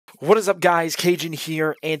What is up, guys? Cajun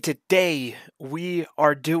here, and today we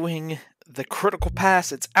are doing the Critical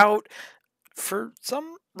Pass. It's out. For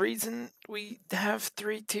some reason, we have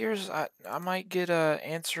 3 tiers. I might get a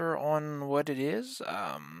answer on what it is,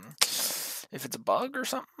 if it's a bug or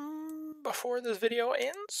something before this video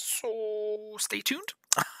ends, so stay tuned.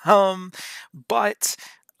 Um, but,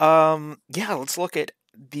 yeah, let's look at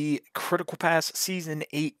the Critical Pass Season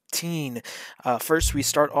 18. First, we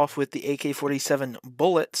start off with the AK-47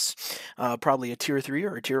 bullets, probably a Tier 3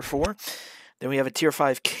 or a Tier 4. Then we have a Tier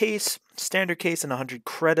 5 case, standard case, and 100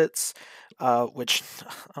 credits, which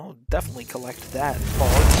I'll definitely collect that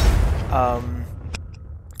fog.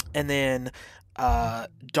 And then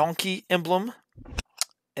Donkey Emblem.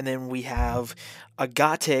 And then we have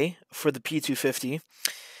Agate for the P250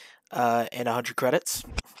 and 100 credits.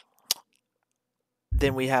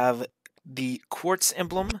 Then we have the Quartz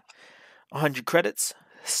Emblem, 100 credits,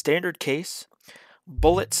 standard case,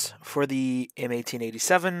 bullets for the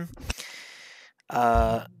M1887,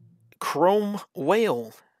 Chrome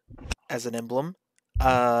Whale as an emblem,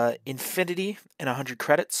 Infinity and 100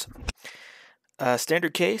 credits,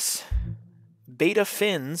 standard case, Beta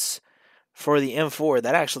Fins for the M4.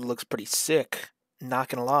 That actually looks pretty sick, not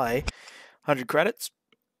gonna lie. 100 credits.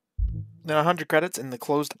 Then 100 credits in the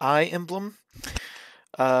Closed Eye emblem.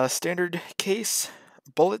 Standard case,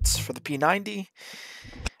 bullets for the P90.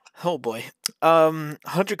 Oh boy.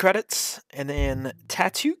 100 credits, and then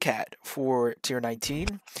Tattoo Cat for Tier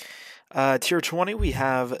 19. Tier 20, we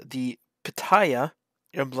have the Pitaya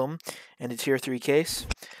emblem and a Tier 3 case.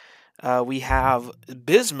 We have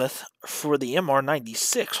Bismuth for the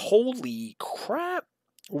MR96. Holy crap.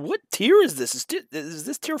 What tier is this? Is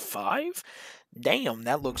this Tier 5? Damn,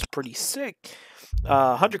 that looks pretty sick.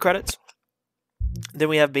 100 credits. Then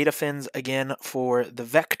we have Beta Fins again for the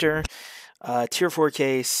Vector. Tier 4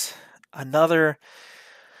 case. Another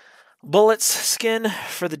Bullets skin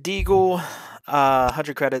for the Deagle.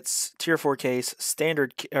 100 credits. Tier 4 case.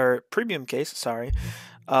 Standard or premium case, sorry.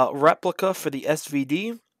 Replica for the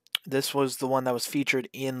SVD. This was the one that was featured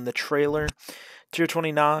in the trailer. Tier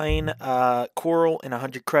 29, Coral and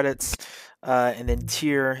 100 credits. And then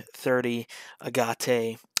Tier 30,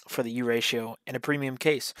 Agate for the U ratio and a premium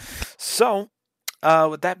case. So,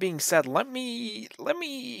 with that being said, let me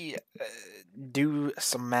do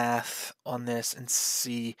some math on this and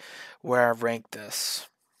see where I rank this.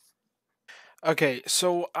 Okay,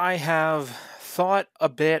 so I have thought a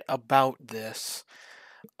bit about this.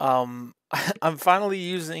 I'm finally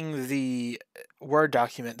using the Word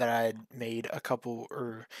document that I had made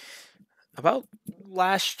about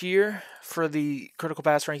last year for the Critical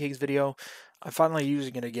Pass Rankings video. I'm finally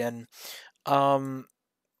using it again.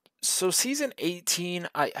 So Season 18,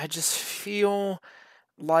 I just feel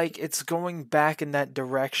like it's going back in that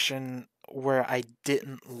direction where I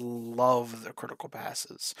didn't love the Critical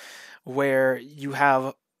Passes, where you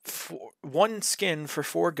have one skin for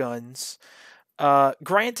 4 guns.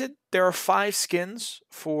 Granted, there are 5 skins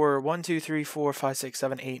for 1, 2, 3, 4, 5, 6,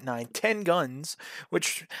 7, 8, 9, 10 guns,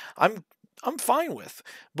 which I'm fine with.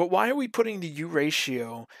 But why are we putting the U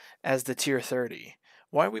ratio as the Tier 30?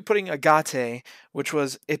 Why are we putting Agate, which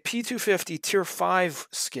was a P250 Tier 5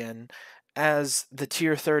 skin, as the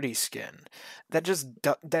Tier 30 skin? That's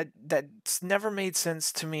never made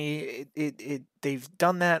sense to me. They've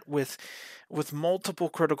done that with multiple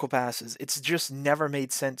Critical Passes. It's just never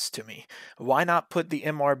made sense to me. Why not put the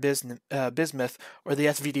MR Bismuth or the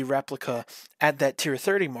SVD replica at that Tier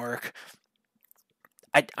 30 mark?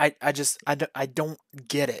 I don't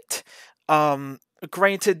get it.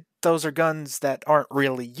 Granted, those are guns that aren't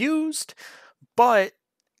really used, but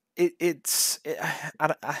it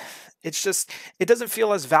doesn't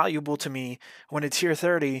feel as valuable to me when a Tier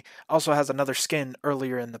 30 also has another skin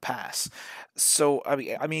earlier in the pass. So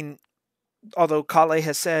I mean, although Kale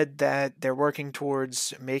has said that they're working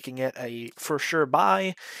towards making it a for sure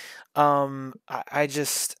buy, I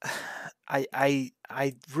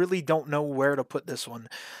really don't know where to put this one.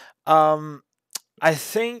 I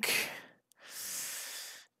think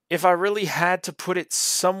if I really had to put it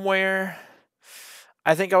somewhere,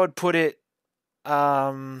 I think I would put it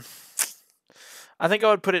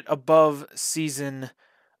above Season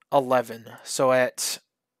 11. So at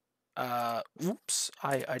oops,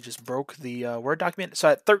 I just broke the Word document. So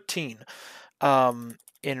at 13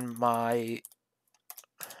 in my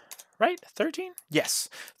right? 13? Yes.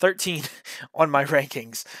 13 on my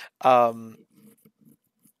rankings. And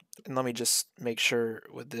let me just make sure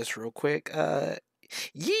with this real quick.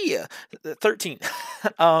 Yeah, 13.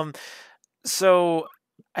 So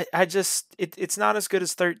it's not as good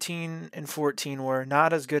as 13 and 14 were,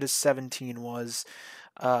 not as good as 17 was.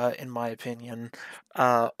 in my opinion.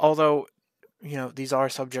 Although, these are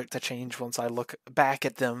subject to change once I look back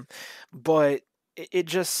at them, but it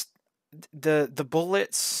just the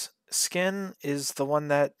bullets skin is the one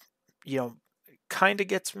that you know kind of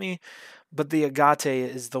gets me, but the agate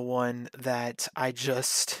is the one that I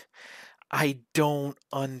don't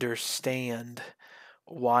understand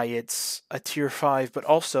why it's a tier 5, but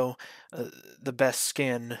also uh, the best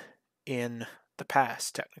skin in the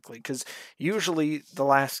past, technically, because usually the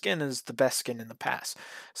last skin is the best skin in the past.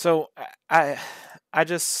 So I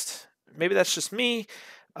just, maybe that's just me.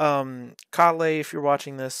 Kale, if you're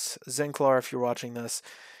watching this, Zenklar, if you're watching this,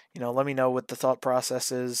 let me know what the thought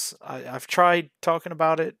process is. I've tried talking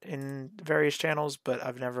about it in various channels, but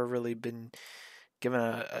I've never really been given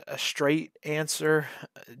a straight answer,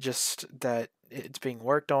 just that it's being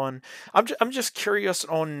worked on. I'm just curious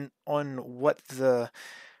on what the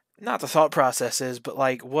not the thought process is, but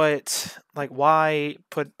why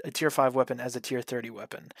put a tier 5 weapon as a tier 30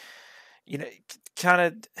 weapon? Kind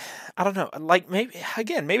of, I don't know. Like,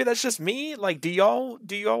 maybe that's just me. Like, do y'all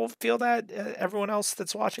feel that? Everyone else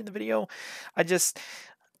that's watching the video, I just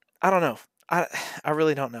I don't know. I I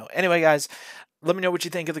really don't know. Anyway, guys, let me know what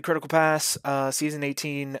you think of the Critical Pass. Season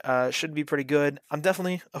 18 should be pretty good. I'm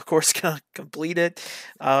definitely, of course, gonna complete it.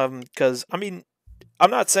 Because I mean,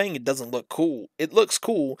 I'm not saying it doesn't look cool. It looks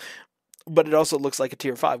cool, but it also looks like a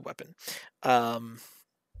tier 5 weapon. Um,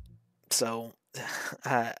 so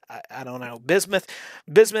I don't know. Bismuth,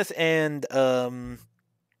 and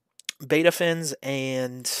beta fins,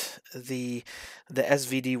 and the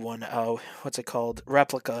SVD one. Oh, what's it called?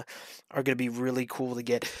 Replica are gonna be really cool to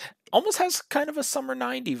get. Almost has kind of a summer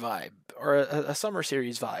 90 vibe, or a summer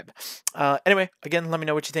series vibe. Anyway, again, let me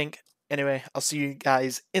know what you think. Anyway, I'll see you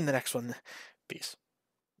guys in the next one. Peace.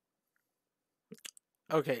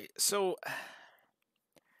 Okay, so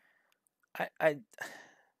I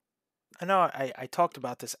I know I talked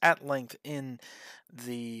about this at length in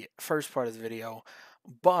the first part of the video,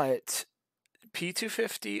 but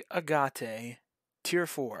P250 Agate tier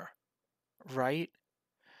 4, right?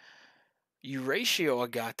 Euratio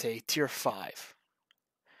Agate tier 5.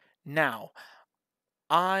 Now,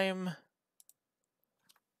 I'm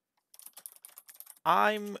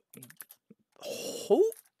I'm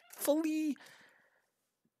hopefully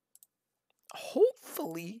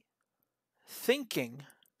thinking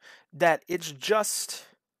that it's just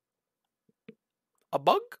a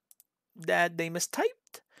bug that they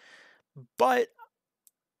mistyped, but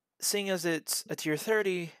seeing as it's a tier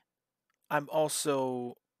 30, I'm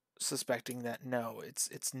also suspecting that no,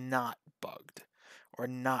 it's not bugged or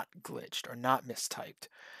not glitched or not mistyped.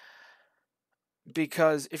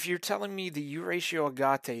 Because if you're telling me the Euratio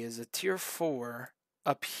Agate is a tier 4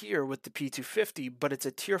 up here with the P250, but it's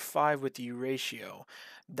a tier 5 with the Euratio,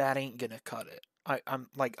 that ain't gonna cut it.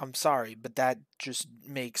 I'm sorry, but that just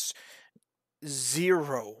makes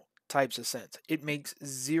zero types of sense. It makes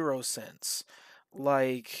zero sense.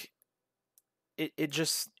 Like,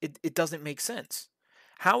 it doesn't make sense.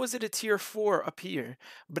 How is it a tier 4 up here,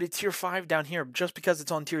 but a tier 5 down here just because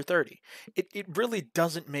it's on tier 30? It really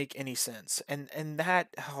doesn't make any sense. And that,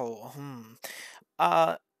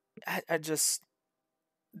 uh I just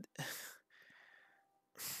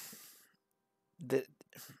the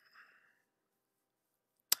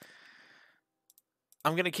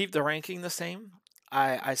I'm going to keep the ranking the same.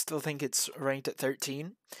 I still think it's ranked at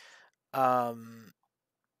 13. Um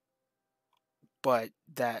but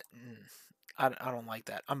that I don't like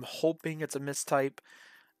that. I'm hoping it's a mistype.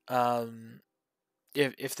 Um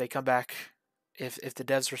if they come back, if the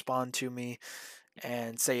devs respond to me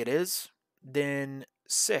and say it is, then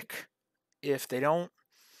sick. If they don't,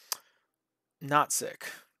 not sick.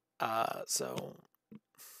 So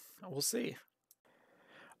we'll see.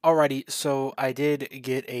 Alrighty, so I did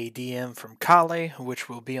get a DM from Kale, which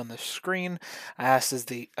will be on the screen. I asked, is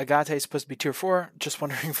the Agate supposed to be tier 4? Just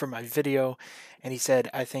wondering for my video. And he said,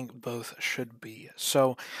 I think both should be.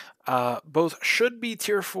 So, both should be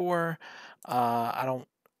tier 4. I don't,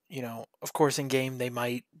 of course in game they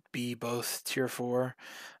might be both tier 4.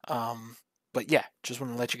 Um, but yeah, just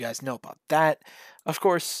want to let you guys know about that. Of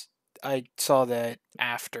course, I saw that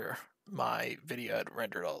after my video had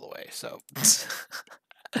rendered all the way, so...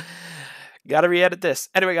 Gotta re edit this.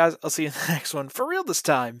 Anyway, guys, I'll see you in the next one. For real this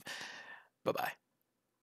time. Bye bye.